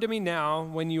you come to me now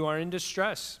when you are in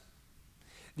distress?"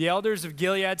 The elders of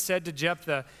Gilead said to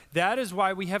Jephthah, "That is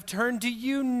why we have turned to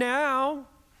you now,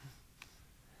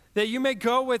 that you may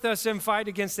go with us and fight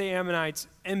against the Ammonites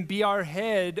and be our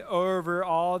head over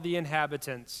all the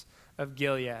inhabitants of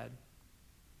Gilead."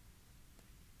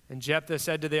 And Jephthah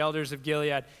said to the elders of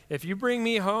Gilead, "If you bring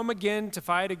me home again to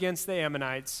fight against the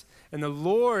Ammonites, and the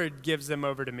Lord gives them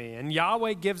over to me, and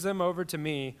Yahweh gives them over to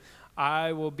me,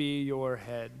 I will be your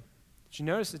head." Did you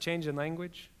notice the change in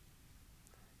language?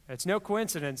 It's no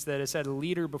coincidence that it said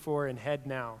leader before and head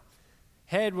now.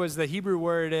 Head was the Hebrew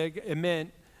word. It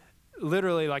meant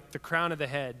literally like the crown of the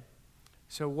head.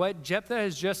 So what Jephthah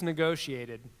has just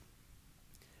negotiated,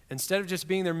 instead of just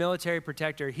being their military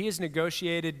protector, he has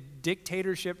negotiated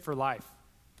dictatorship for life.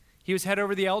 He was head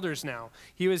over the elders now.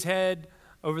 He was head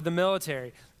over the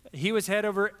military. He was head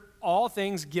over all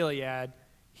things Gilead.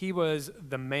 He was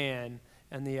the man,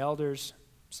 and the elders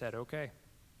said, okay.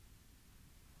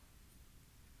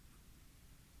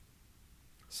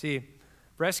 See,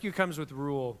 rescue comes with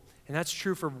rule, and that's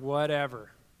true for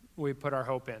whatever we put our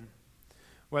hope in.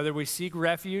 Whether we seek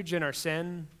refuge in our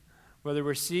sin, whether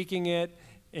we're seeking it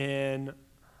in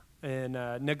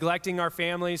neglecting our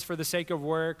families for the sake of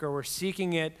work, or we're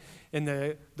seeking it in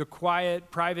the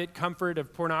quiet, private comfort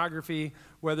of pornography,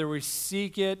 whether we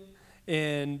seek it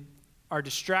in our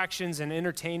distractions and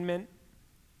entertainment,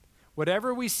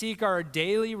 whatever we seek our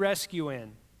daily rescue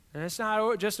in, and it's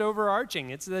not just overarching,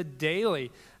 it's the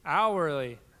daily,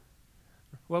 hourly,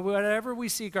 whatever we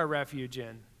seek our refuge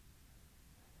in,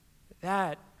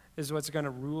 that is what's going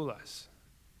to rule us.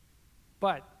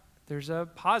 But there's a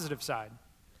positive side.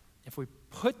 If we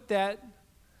put that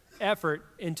effort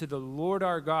into the Lord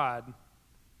our God,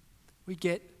 we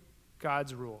get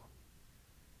God's rule.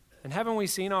 And haven't we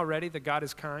seen already that God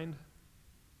is kind?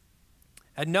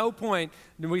 At no point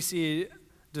do we see,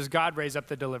 does God raise up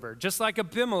the deliverer? Just like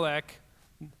Abimelech,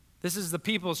 this is the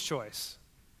people's choice.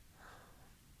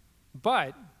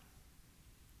 But,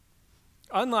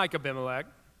 unlike Abimelech,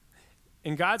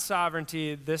 in God's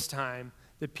sovereignty this time,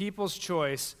 the people's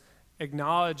choice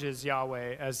acknowledges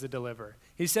Yahweh as the deliverer.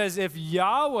 He says, if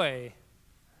Yahweh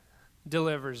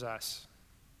delivers us,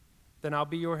 then I'll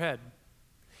be your head.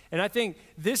 And I think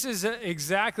this is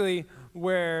exactly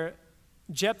where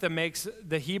Jephthah makes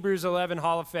the Hebrews 11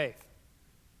 Hall of Faith.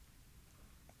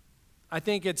 I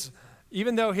think it's,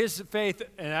 even though his faith,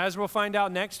 and as we'll find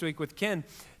out next week with Ken,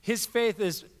 his faith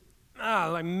is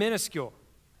like minuscule.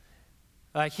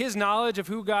 Like his knowledge of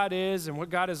who God is and what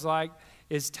God is like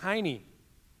is tiny.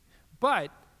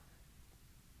 But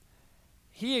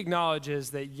he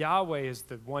acknowledges that Yahweh is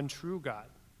the one true God.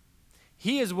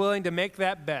 He is willing to make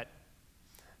that bet.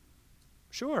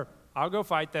 Sure, I'll go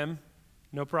fight them,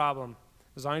 no problem,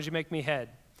 as long as you make me head,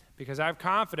 because I have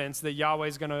confidence that Yahweh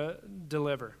is going to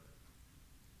deliver.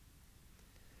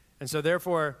 And so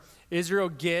therefore, Israel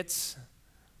gets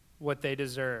what they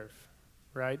deserve,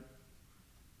 right?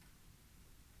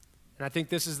 And I think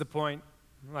this is the point,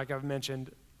 like I've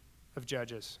mentioned, of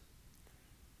Judges.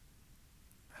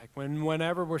 Like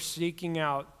whenever we're seeking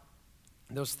out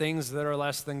those things that are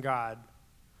less than God,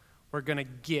 we're going to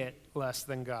get less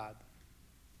than God.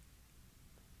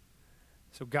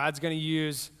 So God's going to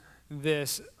use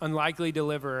this unlikely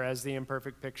deliverer as the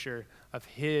imperfect picture of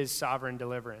his sovereign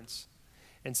deliverance.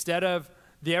 Instead of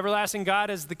the everlasting God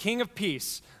as the King of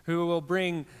peace, who will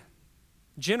bring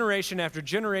generation after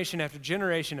generation after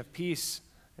generation of peace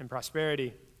and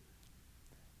prosperity,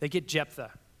 they get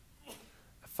Jephthah,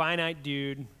 a finite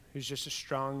dude who's just a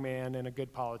strong man and a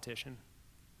good politician.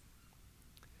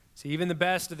 See, even the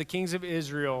best of the kings of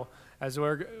Israel, as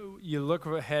you look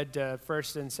ahead to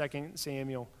 1st and 2nd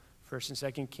Samuel, 1st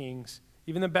and 2nd Kings,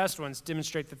 even the best ones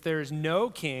demonstrate that there is no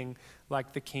king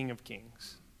like the King of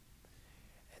Kings.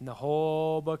 And the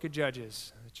whole book of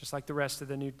Judges, just like the rest of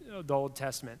the Old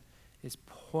Testament, is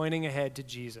pointing ahead to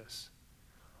Jesus.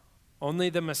 Only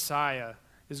the Messiah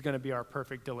is going to be our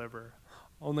perfect deliverer.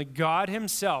 Only God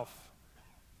himself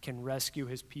can rescue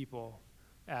his people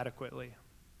adequately.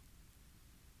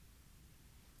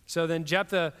 So then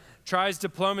Jephthah tries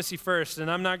diplomacy first, and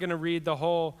I'm not going to read the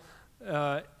whole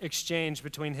exchange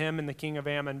between him and the king of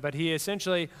Ammon, but he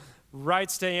essentially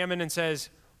writes to Ammon and says,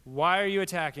 "Why are you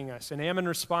attacking us?" And Ammon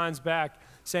responds back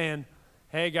saying,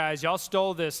 "Hey guys, y'all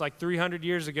stole this like 300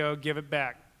 years ago, give it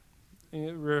back,"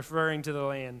 referring to the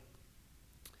land.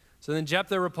 So then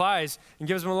Jephthah replies and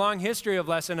gives him a long history of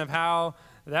lesson of how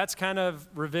that's kind of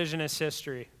revisionist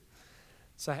history.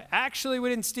 So actually, we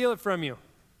didn't steal it from you.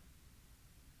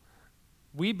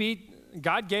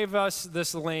 God gave us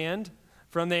this land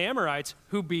from the Amorites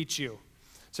who beat you.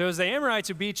 So it was the Amorites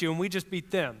who beat you, and we just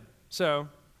beat them. So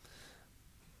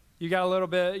you got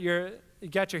you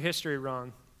got your history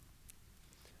wrong.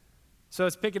 So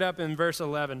let's pick it up in verse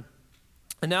 11.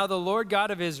 "And now the Lord God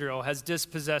of Israel has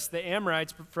dispossessed the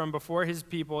Amorites from before his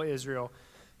people Israel.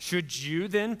 Should you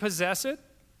then possess it?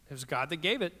 It was God that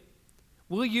gave it.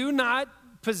 Will you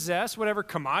not possess whatever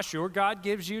Kamash your God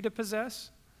gives you to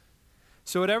possess?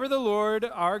 So whatever the Lord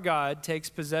our God takes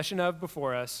possession of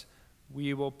before us,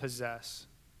 we will possess.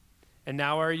 And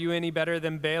now are you any better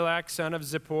than Balak, son of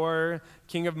Zippor,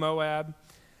 king of Moab?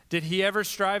 Did he ever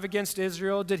strive against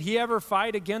Israel? Did he ever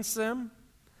fight against them?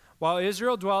 While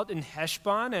Israel dwelt in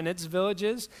Heshbon and its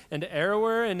villages, and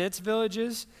Aroer and its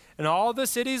villages, and all the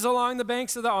cities along the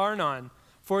banks of the Arnon,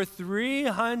 for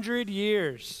 300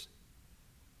 years.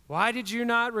 Why did you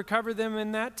not recover them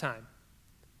in that time?"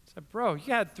 I said, "Bro,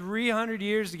 you had 300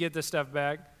 years to get this stuff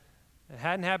back. It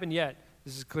hadn't happened yet.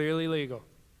 This is clearly legal.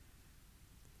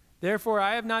 Therefore,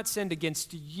 I have not sinned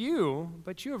against you,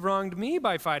 but you have wronged me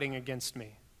by fighting against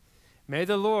me. May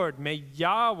the Lord, may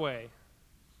Yahweh,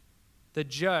 the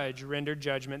judge, render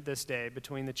judgment this day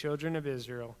between the children of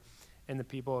Israel and the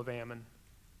people of Ammon."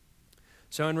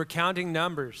 So in recounting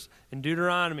Numbers and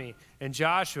Deuteronomy and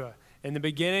Joshua and the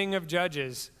beginning of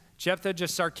Judges, Jephthah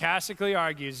just sarcastically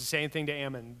argues the same thing to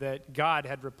Ammon that God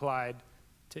had replied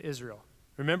to Israel.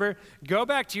 Remember, go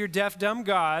back to your deaf, dumb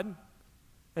God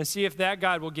and see if that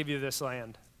God will give you this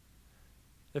land.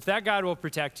 If that God will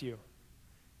protect you.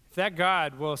 If that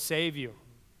God will save you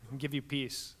and give you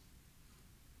peace.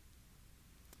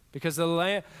 Because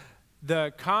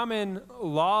the common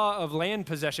law of land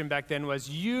possession back then was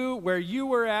where you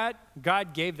were at,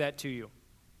 God gave that to you.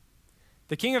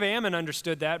 The king of Ammon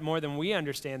understood that more than we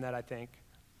understand that, I think.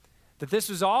 That this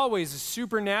was always a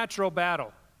supernatural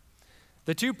battle.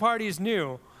 The two parties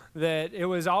knew that it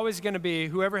was always going to be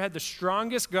whoever had the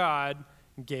strongest God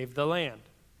gave the land.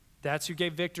 That's who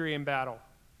gave victory in battle.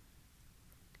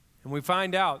 And we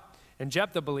find out, and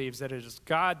Jephthah believes that it is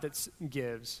God that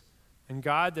gives and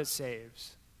God that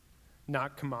saves,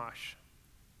 not Chemosh.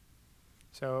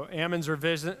 So Ammon's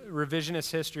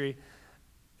revisionist history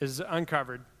is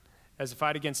uncovered as a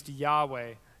fight against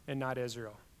Yahweh and not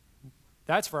Israel.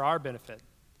 That's for our benefit.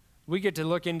 We get to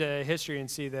look into history and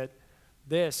see that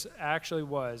this actually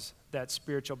was that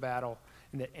spiritual battle,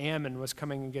 and that Ammon was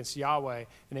coming against Yahweh,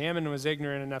 and Ammon was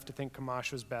ignorant enough to think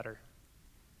Chemosh was better.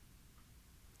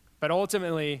 But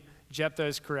ultimately, Jephthah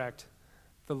is correct.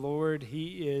 The Lord,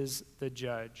 he is the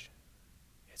judge.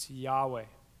 It's Yahweh.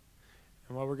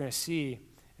 And what we're going to see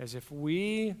is if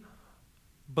we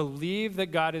believe that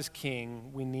God is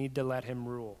king, we need to let him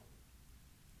rule.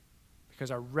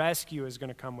 Because our rescue is going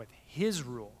to come with his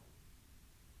rule.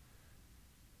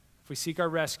 If we seek our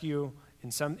rescue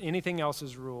in anything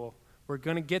else's rule, we're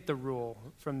going to get the rule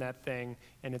from that thing,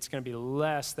 and it's going to be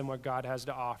less than what God has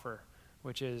to offer,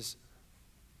 which is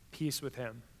peace with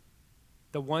him.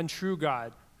 The one true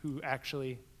God who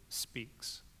actually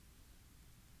speaks.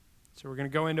 So we're going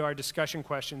to go into our discussion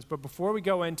questions, but before we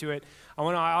go into it, I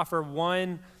want to offer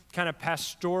one kind of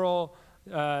pastoral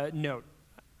note.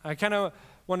 I kind of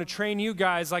want to train you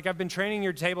guys like I've been training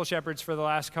your table shepherds for the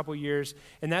last couple years,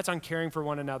 and that's on caring for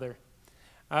one another.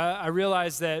 I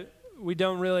realize that we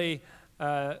don't really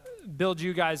build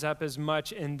you guys up as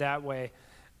much in that way.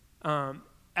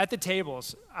 At the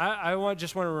tables, I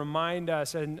just want to remind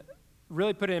us and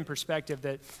really put it in perspective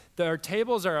that our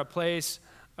tables are a place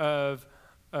of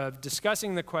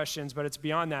discussing the questions, but it's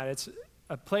beyond that. It's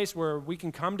a place where we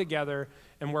can come together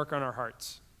and work on our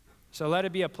hearts. So let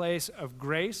it be a place of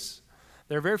grace.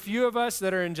 There are very few of us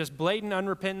that are in just blatant,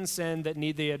 unrepentant sin that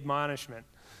need the admonishment.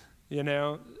 You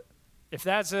know, if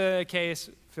that's the case,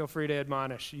 feel free to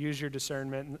admonish. Use your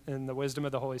discernment and the wisdom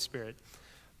of the Holy Spirit.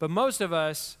 But most of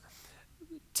us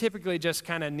typically just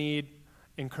kind of need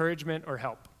encouragement or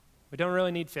help. We don't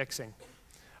really need fixing.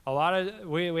 We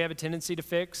have a tendency to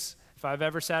fix. If I've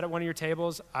ever sat at one of your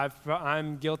tables,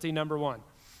 I'm guilty number one.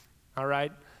 All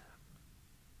right?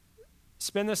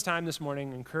 Spend this time this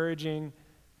morning encouraging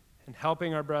and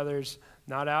helping our brothers,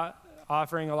 not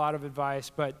offering a lot of advice,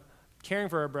 but caring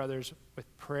for our brothers with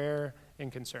prayer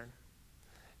and concern.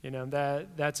 You know,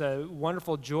 that's a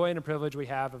wonderful joy and a privilege we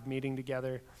have of meeting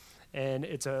together, and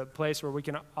it's a place where we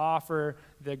can offer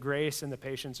the grace and the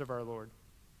patience of our Lord.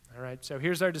 All right, so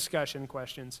here's our discussion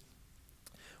questions.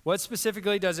 What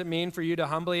specifically does it mean for you to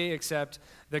humbly accept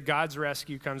that God's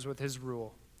rescue comes with his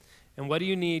rule? And what do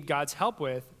you need God's help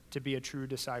with to be a true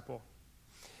disciple?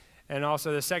 And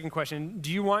also the second question,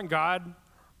 do you want God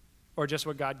or just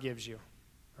what God gives you?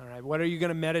 All right, what are you going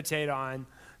to meditate on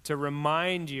to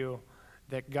remind you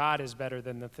that God is better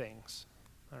than the things?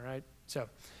 All right, so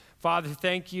Father,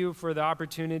 thank you for the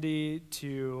opportunity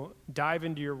to dive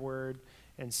into your word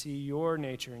and see your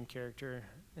nature and character.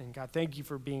 And God, thank you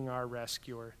for being our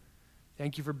rescuer.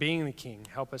 Thank you for being the King.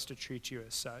 Help us to treat you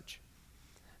as such.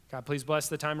 God, please bless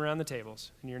the time around the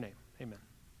tables. In your name, amen.